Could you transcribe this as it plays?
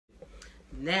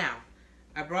Now,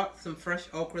 I brought some fresh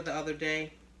okra the other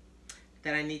day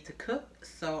that I need to cook,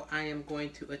 so I am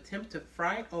going to attempt to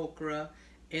fry okra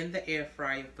in the air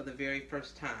fryer for the very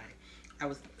first time. I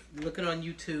was looking on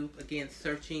YouTube, again,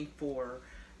 searching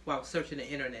the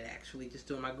internet actually, just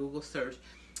doing my Google search.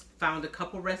 Found a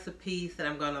couple recipes that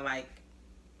I'm gonna like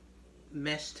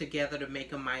mesh together to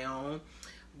make them my own.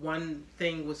 One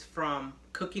thing was from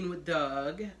Cooking with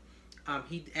Doug.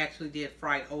 He actually did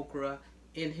fried okra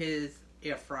in his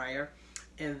air fryer.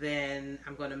 And then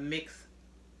I'm gonna mix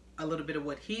a little bit of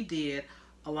what he did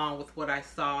along with what I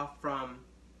saw from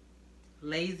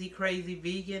Lazy Crazy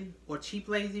Vegan or Cheap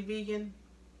Lazy Vegan.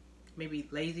 Maybe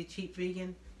Lazy Cheap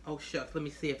Vegan. Oh shucks, let me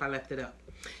see if I left it up.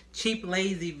 Cheap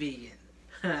Lazy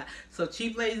Vegan. So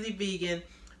Cheap Lazy Vegan,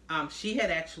 she had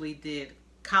actually did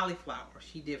cauliflower.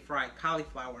 She did fried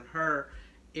cauliflower in her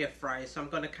air fryer. So I'm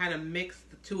going to kind of mix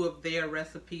the two of their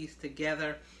recipes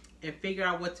together and figure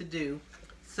out what to do.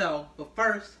 So, but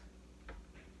first,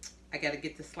 I got to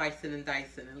get to slicing and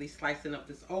dicing, at least slicing up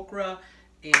this okra,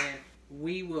 and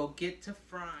we will get to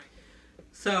frying.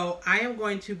 So I am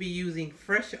going to be using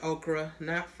fresh okra,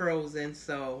 not frozen.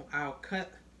 So I'll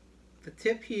cut the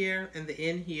tip here and the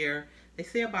end here. They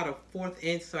say about a 1/4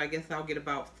 inch, so I guess I'll get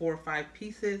about 4 or 5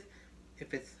 pieces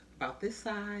if it's about this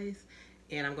size.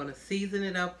 And I'm going to season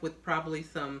it up with probably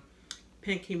some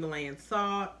pink Himalayan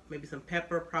salt, maybe some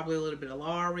pepper, probably a little bit of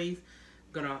Lawry's.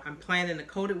 I'm planning to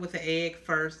coat it with an egg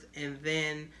first, and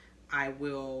then I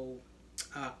will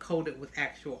coat it with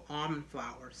actual almond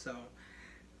flour. So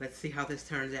let's see how this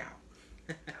turns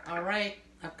out. All right,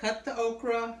 I've cut the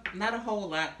okra, not a whole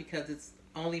lot because it's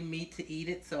only me to eat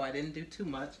it, so I didn't do too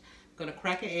much. I'm gonna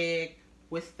crack an egg,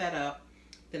 whisk that up,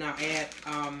 then I'll add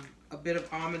a bit of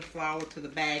almond flour to the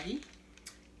baggie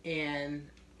and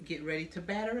get ready to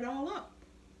batter it all up.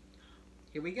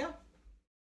 Here we go.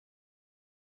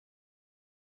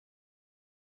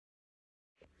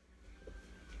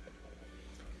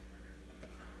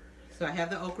 So I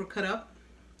have the okra cut up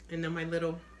into my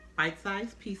little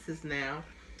bite-sized pieces now,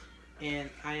 and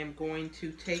I am going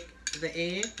to take the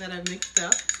egg that I've mixed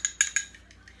up,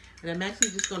 and I'm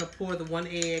actually just going to pour the 1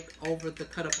 egg over the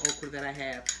cut up okra that I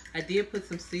have. I did put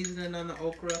some seasoning on the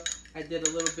okra. I did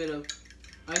a little bit of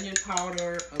onion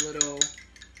powder, a little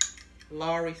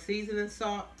Lawry seasoning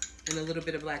salt, and a little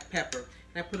bit of black pepper.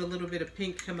 And I put a little bit of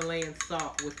pink Himalayan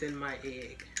salt within my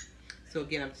egg. So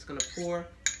again, I'm just going to pour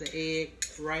the egg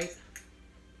right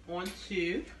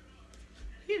onto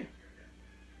here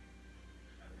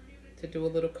to do a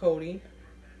little coating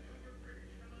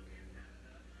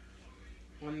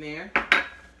on there.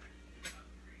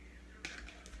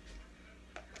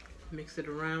 Mix it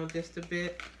around just a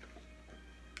bit.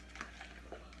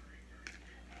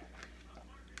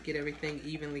 Get everything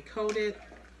evenly coated.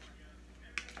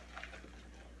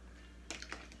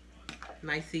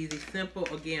 Nice, easy, simple.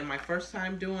 Again, my first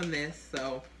time doing this,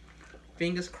 so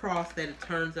fingers crossed that it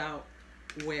turns out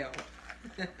well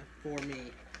for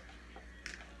me.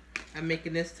 I'm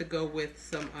making this to go with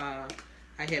some, I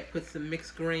had put some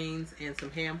mixed greens and some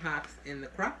ham hocks in the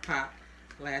crock pot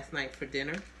last night for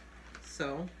dinner.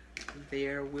 So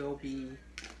there will be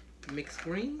mixed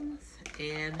greens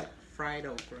and fried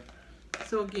okra.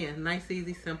 So again, nice,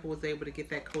 easy, simple. Was able to get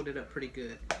that coated up pretty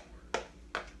good.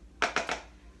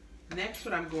 Next,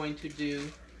 what I'm going to do,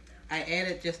 I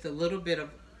added just a little bit of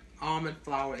almond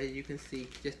flour, as you can see,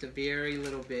 just a very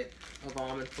little bit of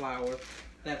almond flour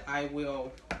that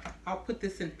I'll put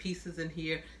this in pieces in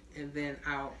here, and then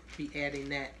I'll be adding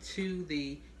that to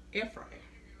the air fryer.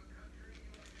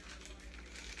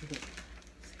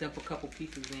 Dump a couple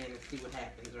pieces in and see what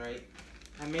happens, right?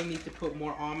 I may need to put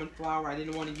more almond flour. I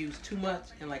didn't want to use too much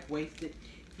and like waste it.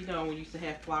 You know, when you used to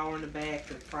have flour in the bag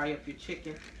to fry up your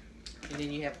chicken, and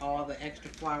then you have all the extra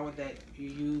flour that you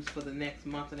use for the next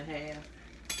month and a half.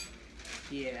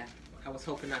 Yeah, I was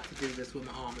hoping not to do this with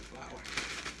my almond flour.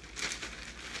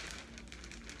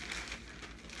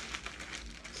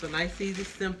 So nice, easy,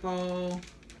 simple.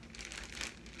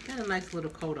 Got a nice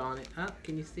little coat on it.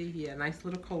 Can you see here? A nice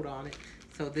little coat on it.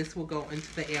 So this will go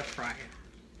into the air fryer.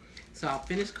 So I'll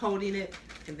finish coating it,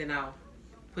 and then I'll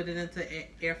put it into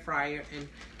air fryer, and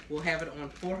we'll have it on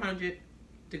 400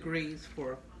 degrees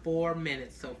for 4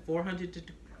 minutes. So 400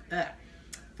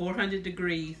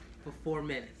 degrees for 4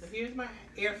 minutes. So here's my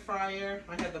air fryer.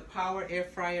 I have the Power Air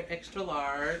Fryer Extra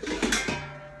Large.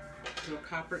 Little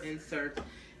copper insert.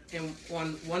 And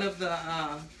on one of the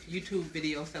YouTube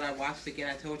videos that I watched, again,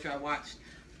 I told you I watched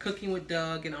Cooking with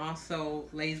Doug and also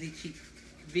Lazy Cheap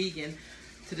Vegan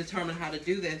to determine how to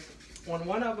do this. On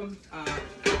one of them,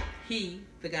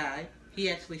 the guy, he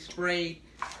actually sprayed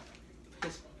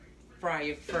his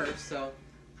fryer first. So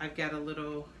I've got a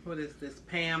little, what is this,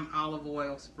 Pam olive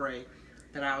oil spray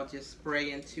that I'll just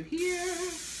spray into here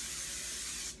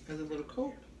as a little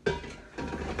coat.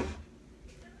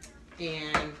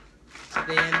 And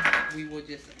then we will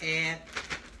just add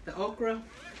the okra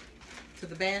to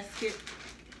the basket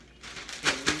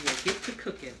and we will get to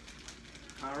cooking.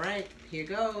 All right, here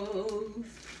goes.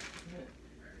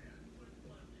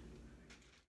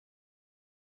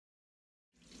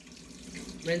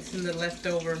 Rinsing the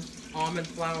leftover almond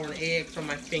flour and egg from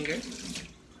my finger.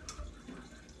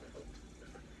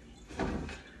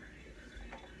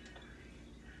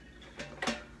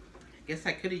 I guess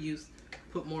I could have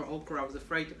put more okra. I was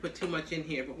afraid to put too much in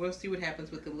here, but we'll see what happens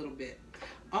with a little bit.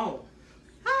 Oh,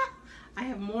 I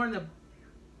have more in the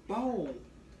bowl.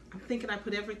 I'm thinking I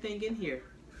put everything in here.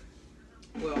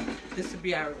 Well, this would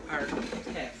be our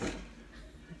test.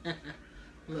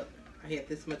 Look. I had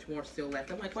this much more still left.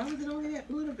 I'm like, why was it only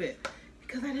that little bit?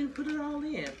 Because I didn't put it all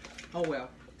in. Oh well,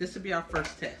 this will be our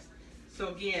first test. So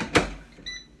again, I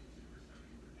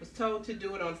was told to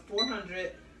do it on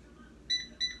 400.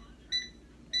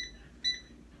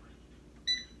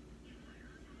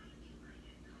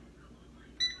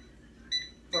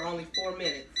 For only 4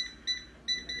 minutes.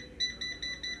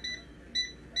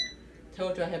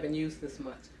 Told you I haven't used this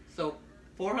much. So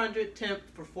 400 temp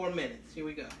for 4 minutes. Here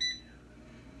we go.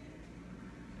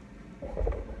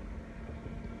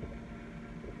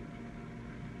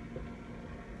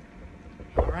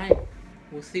 All right,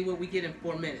 we'll see what we get in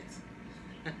 4 minutes.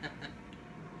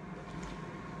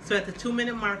 So at the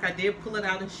 2-minute mark, I did pull it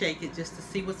out and shake it just to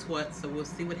see what's what. So we'll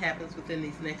see what happens within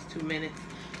these next 2 minutes.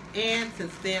 And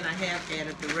since then, I have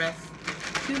added the rest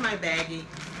to my baggie.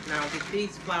 Now I'll get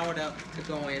these floured up to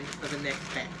go in for the next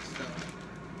batch. So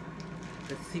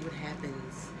let's see what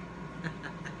happens.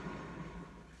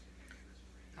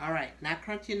 All right, not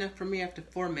crunchy enough for me after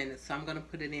 4 minutes, so I'm gonna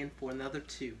put it in for another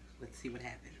 2. Let's see what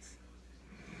happens.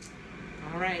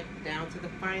 All right, down to the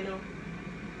final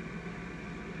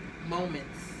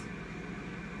moments.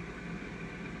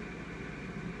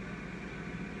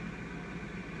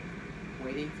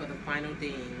 Waiting for the final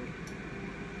ding.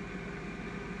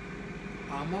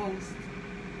 Almost.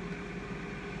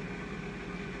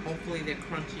 Hopefully they're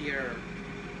crunchier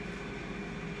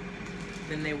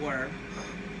than they were.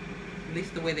 At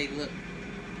least the way they look.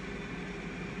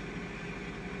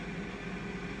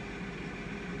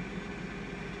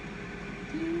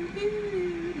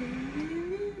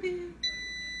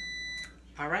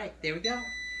 All right, there we go.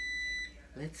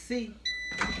 Let's see.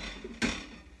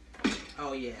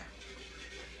 Oh yeah.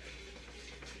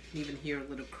 Even hear a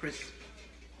little crisp.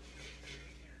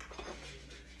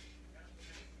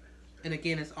 And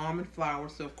again, it's almond flour,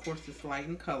 so of course it's light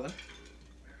in color.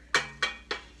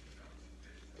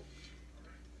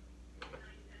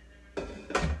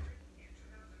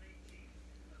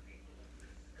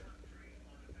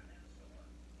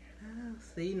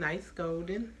 See, nice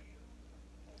golden.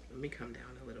 Let me come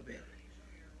down a little bit.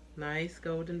 Nice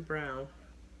golden brown.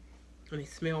 And they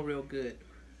smell real good.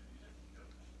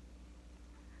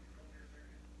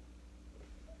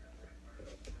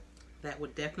 That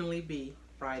would definitely be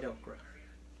fried okra.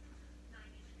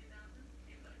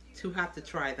 Too hot to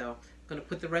try though. I'm gonna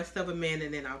put the rest of them in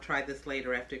and then I'll try this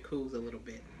later after it cools a little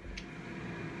bit.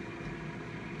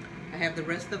 I have the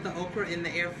rest of the okra in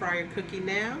the air fryer cooking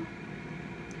now.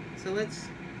 So let's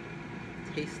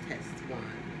taste test one.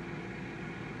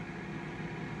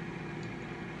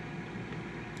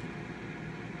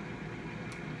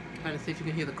 Trying to see if you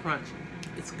can hear the crunch.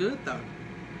 It's good though.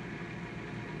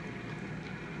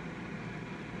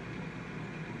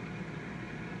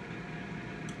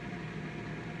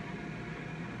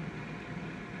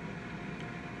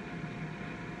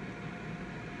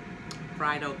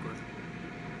 Fried okra.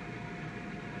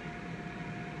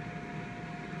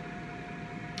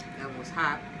 That one was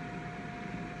hot,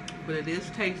 but it is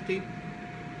tasty,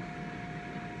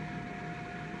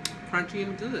 crunchy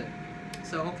and good.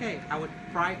 So okay, I would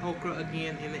fry okra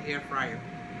again in the air fryer.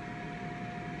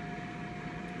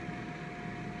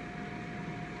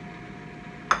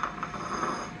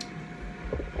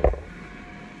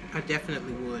 I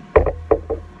definitely would.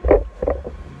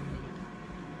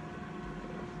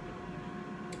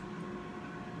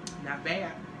 Not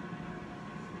bad.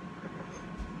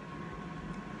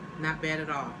 Not bad at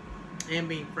all. And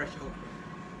being fresh okra.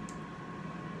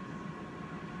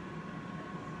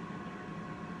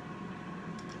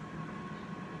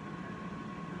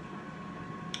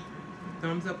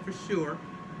 Thumbs up for sure.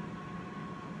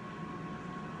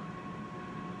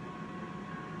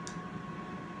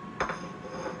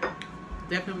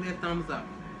 Definitely a thumbs up.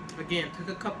 Again, took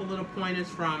a couple little pointers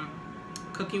from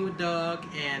Cooking with Doug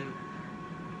and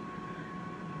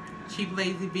cheap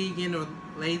lazy vegan or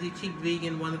lazy cheap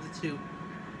vegan, one of the two.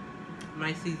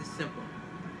 My Caesar simple.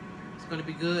 It's going to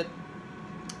be good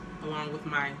along with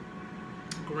my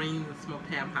greens and smoked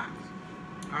ham hocks.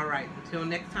 Alright, until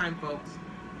next time, folks.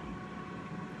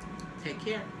 Take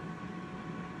care.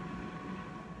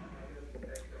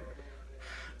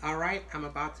 Alright, I'm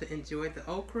about to enjoy the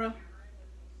okra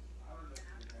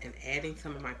and adding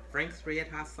some of my Frank's Red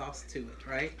Hot sauce to it,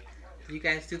 right? You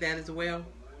guys do that as well?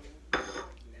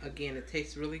 Again, it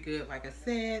tastes really good, like I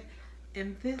said,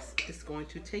 and this is going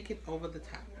to take it over the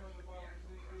top.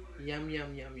 Yum,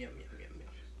 yum, yum, yum, yum, yum,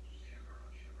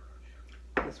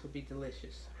 yum. This would be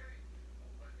delicious.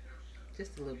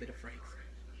 Just a little bit of Frank's.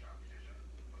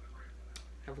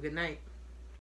 Have a good night.